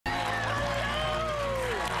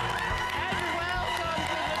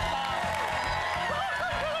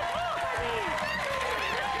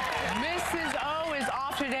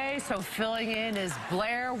Also filling in is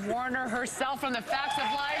Blair Warner herself from the Facts of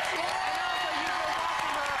Life. And also, you've been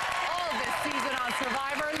watching her all this season on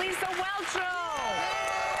Survivor, Lisa Whelchel.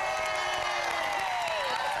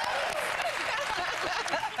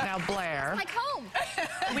 Now, Blair, like home.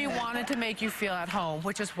 we wanted to make you feel at home,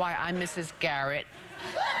 which is why I'm Mrs. Garrett,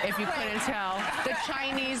 if you couldn't tell. The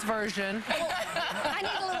Chinese version. I need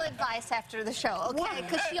a little advice after the show, okay?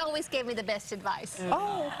 Because she always gave me the best advice.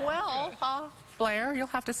 Oh, well, Blair, you'll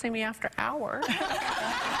have to see me after hours.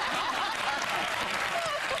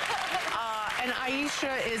 And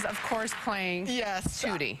Aisha is, of course, playing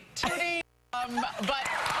Tootie. Tootie, but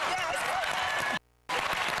yes.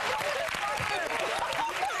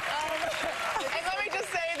 And let me just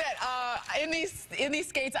say that in these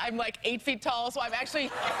skates, I'm like 8 feet tall, so I'm actually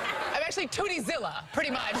Tootie-zilla, pretty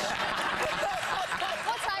much.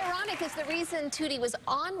 What's ironic is the reason Tootie was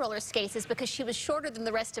on roller skates is because she was shorter than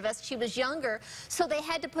the rest of us. She was younger, so they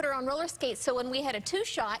had to put her on roller skates. So when we had a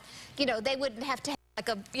two-shot, you know, they wouldn't have to have like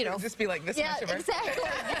a, you know. It would just be like this yeah, much of her. Exactly.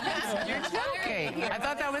 You're joking. I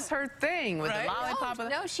thought that was her thing with the lollipop.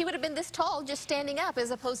 No, she would have been this tall just standing up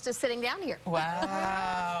as opposed to sitting down here.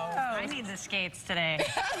 Wow. I need the skates today.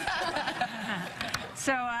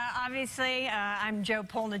 So, obviously, I'm Joe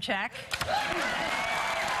Polnicek.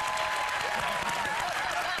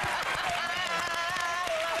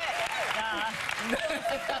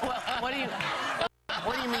 Well, what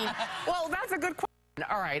do you mean? Well, that's a good question.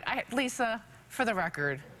 All right, Lisa, for the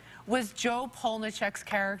record, was Joe Polnicek's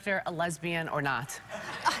character a lesbian or not?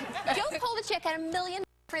 Joe Polnicek had a million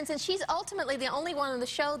friends, and she's ultimately the only one on the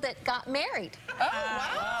show that got married. Oh, wow.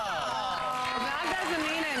 That doesn't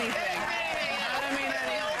mean anything. I'm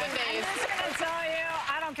just going to tell you,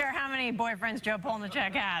 I don't care how many boyfriends Joe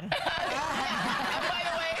Polnicek had. By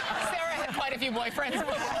the way, Sarah had quite a few boyfriends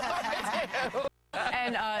before, too.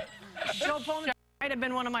 And Joe Polnicek might have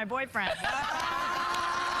been one of my boyfriends.